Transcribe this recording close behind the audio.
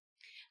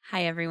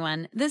Hi,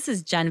 everyone. This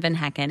is Jen Van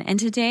Hecken, and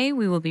today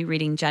we will be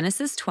reading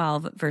Genesis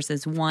 12,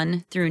 verses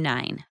 1 through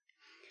 9.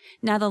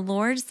 Now the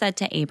Lord said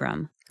to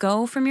Abram,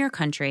 "Go from your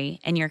country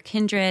and your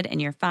kindred and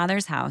your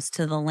father's house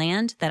to the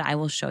land that I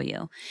will show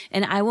you,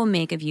 and I will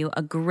make of you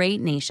a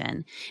great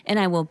nation, and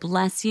I will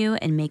bless you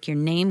and make your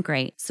name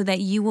great so that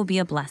you will be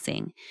a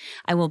blessing.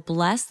 I will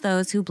bless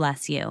those who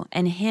bless you,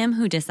 and him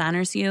who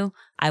dishonors you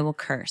I will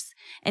curse,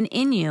 and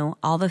in you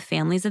all the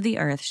families of the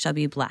earth shall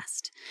be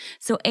blessed."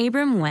 So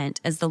Abram went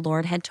as the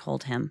Lord had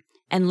told him,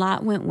 and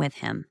Lot went with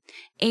him.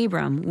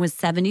 Abram was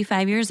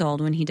 75 years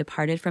old when he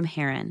departed from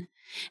Haran.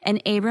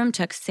 And Abram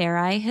took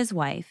Sarai his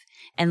wife,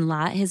 and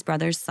Lot his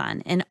brother's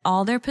son, and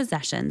all their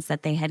possessions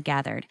that they had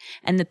gathered,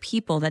 and the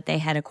people that they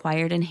had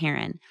acquired in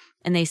Haran,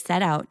 and they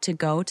set out to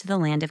go to the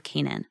land of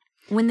Canaan.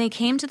 When they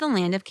came to the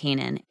land of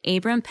Canaan,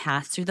 Abram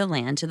passed through the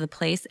land to the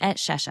place at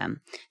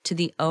Shechem, to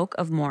the oak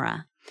of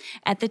Moreh.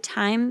 At that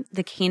time,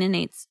 the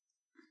Canaanites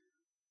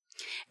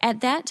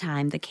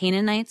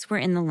were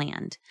in the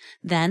land.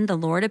 Then the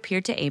Lord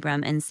appeared to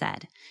Abram and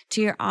said,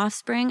 "To your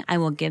offspring I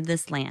will give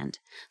this land."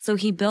 So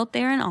he built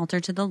there an altar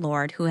to the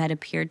Lord who had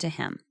appeared to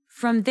him.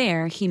 From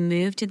there he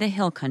moved to the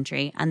hill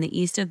country on the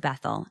east of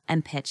Bethel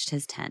and pitched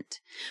his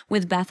tent,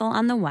 with Bethel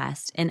on the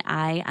west and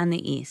Ai on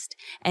the east.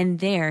 And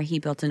there he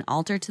built an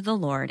altar to the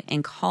Lord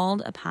and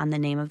called upon the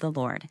name of the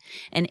Lord.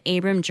 And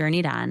Abram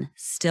journeyed on,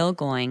 still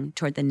going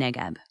toward the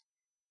Negeb.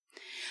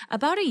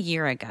 About a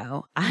year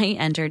ago, I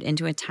entered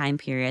into a time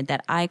period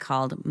that I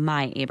called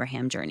my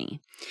Abraham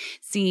journey.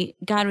 See,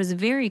 God was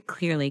very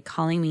clearly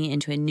calling me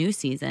into a new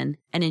season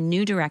and a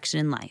new direction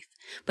in life,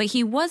 but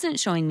he wasn't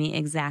showing me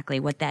exactly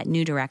what that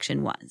new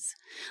direction was.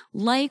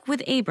 Like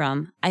with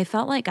Abram, I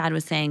felt like God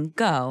was saying,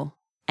 "Go,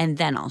 and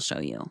then I'll show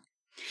you."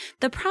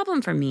 The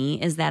problem for me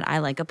is that I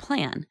like a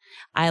plan.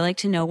 I like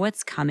to know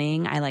what's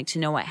coming. I like to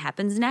know what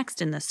happens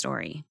next in the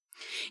story.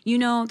 You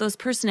know, those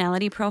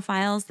personality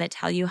profiles that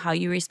tell you how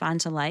you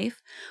respond to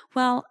life?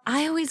 Well,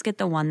 I always get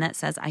the one that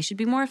says I should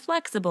be more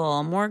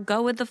flexible, more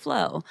go with the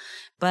flow,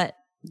 but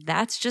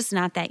that's just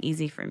not that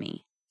easy for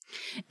me.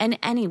 And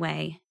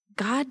anyway,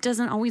 God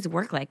doesn't always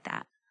work like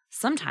that.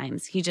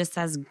 Sometimes he just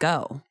says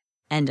go,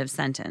 end of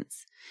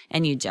sentence,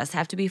 and you just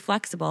have to be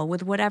flexible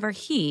with whatever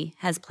he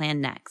has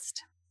planned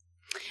next.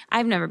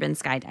 I've never been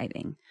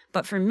skydiving,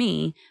 but for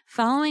me,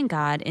 following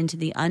God into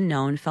the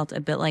unknown felt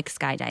a bit like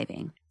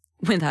skydiving.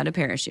 Without a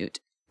parachute,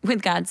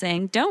 with God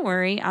saying, "Don't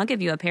worry, I'll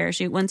give you a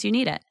parachute once you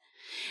need it."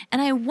 And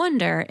I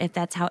wonder if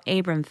that's how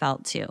Abram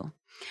felt too.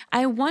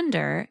 I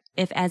wonder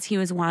if as he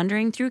was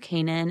wandering through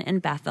Canaan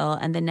and Bethel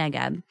and the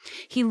Negeb,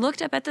 he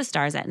looked up at the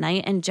stars at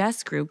night and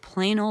just grew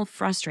plain old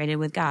frustrated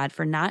with God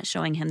for not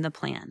showing him the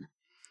plan.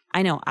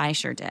 I know I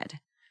sure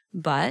did.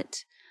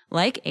 But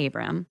like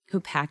Abram, who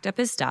packed up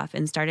his stuff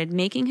and started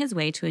making his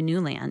way to a new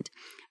land,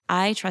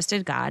 I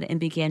trusted God and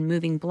began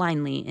moving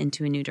blindly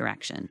into a new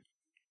direction.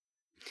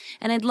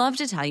 And I'd love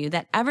to tell you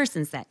that ever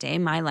since that day,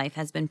 my life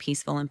has been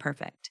peaceful and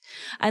perfect.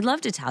 I'd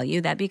love to tell you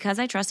that because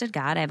I trusted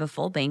God, I have a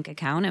full bank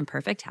account and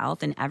perfect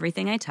health, and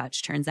everything I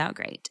touch turns out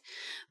great.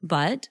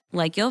 But,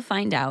 like you'll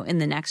find out in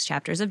the next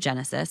chapters of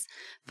Genesis,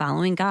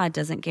 following God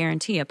doesn't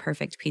guarantee a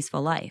perfect,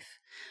 peaceful life.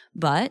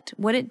 But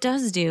what it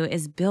does do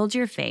is build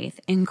your faith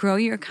and grow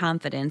your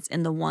confidence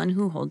in the one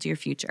who holds your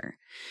future.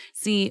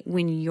 See,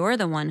 when you're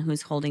the one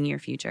who's holding your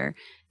future,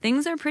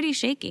 things are pretty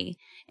shaky,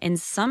 and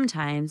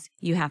sometimes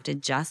you have to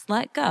just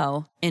let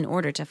go in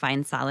order to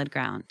find solid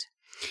ground.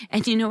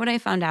 And you know what I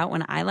found out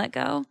when I let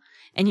go?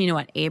 And you know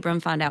what Abram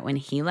found out when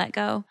he let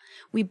go?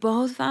 We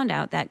both found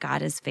out that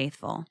God is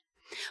faithful.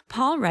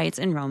 Paul writes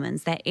in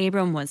Romans that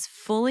Abram was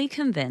fully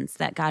convinced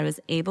that God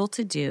was able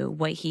to do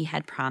what he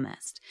had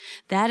promised.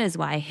 That is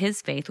why his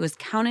faith was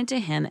counted to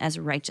him as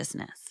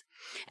righteousness.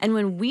 And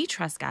when we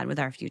trust God with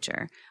our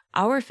future,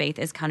 our faith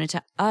is counted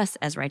to us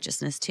as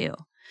righteousness too.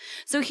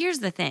 So here's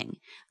the thing.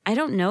 I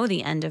don't know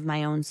the end of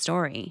my own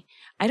story.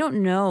 I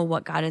don't know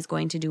what God is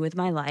going to do with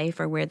my life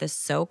or where this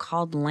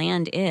so-called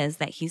land is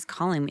that he's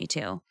calling me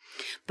to.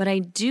 But I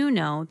do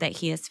know that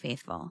he is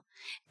faithful.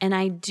 And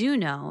I do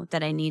know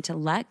that I need to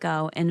let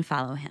go and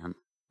follow him,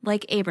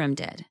 like Abram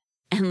did,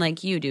 and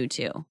like you do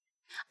too.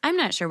 I'm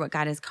not sure what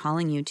God is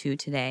calling you to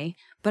today,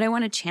 but I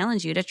want to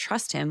challenge you to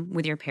trust him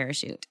with your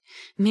parachute.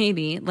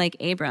 Maybe, like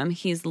Abram,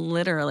 he's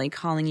literally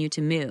calling you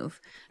to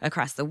move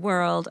across the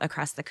world,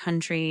 across the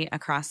country,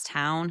 across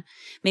town.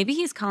 Maybe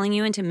he's calling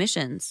you into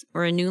missions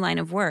or a new line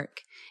of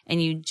work,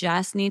 and you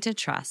just need to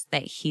trust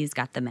that he's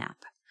got the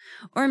map.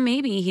 Or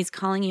maybe he's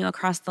calling you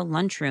across the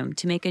lunchroom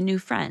to make a new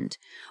friend,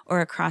 or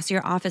across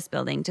your office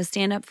building to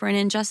stand up for an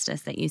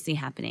injustice that you see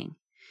happening.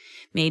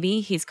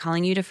 Maybe he's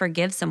calling you to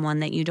forgive someone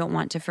that you don't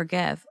want to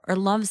forgive, or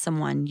love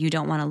someone you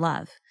don't want to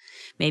love.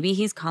 Maybe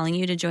he's calling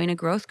you to join a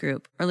growth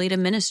group or lead a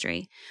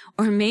ministry.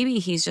 Or maybe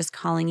he's just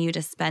calling you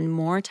to spend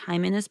more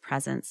time in his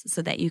presence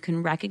so that you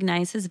can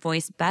recognize his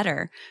voice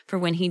better for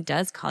when he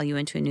does call you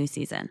into a new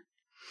season.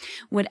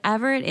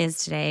 Whatever it is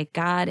today,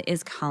 God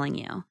is calling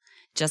you,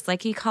 just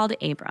like he called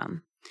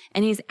Abram.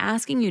 And he's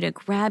asking you to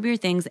grab your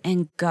things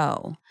and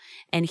go.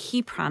 And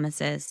he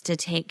promises to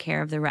take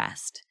care of the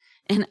rest.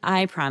 and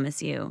I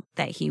promise you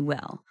that he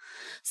will.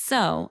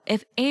 So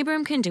if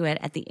Abram can do it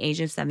at the age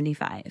of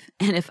 75,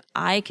 and if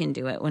I can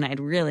do it when I'd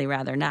really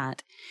rather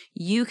not,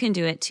 you can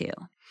do it too.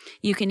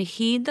 You can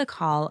heed the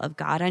call of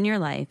God on your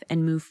life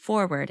and move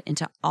forward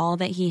into all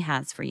that he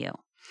has for you.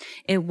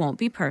 It won't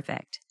be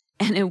perfect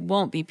and it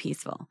won't be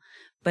peaceful,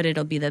 but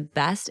it'll be the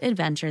best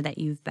adventure that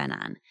you've been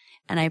on.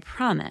 And I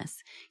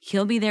promise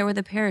he'll be there with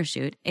a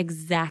parachute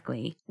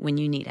exactly when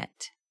you need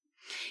it.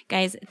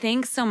 Guys,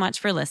 thanks so much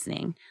for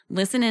listening.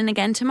 Listen in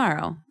again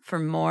tomorrow for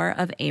more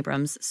of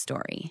Abram's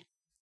story.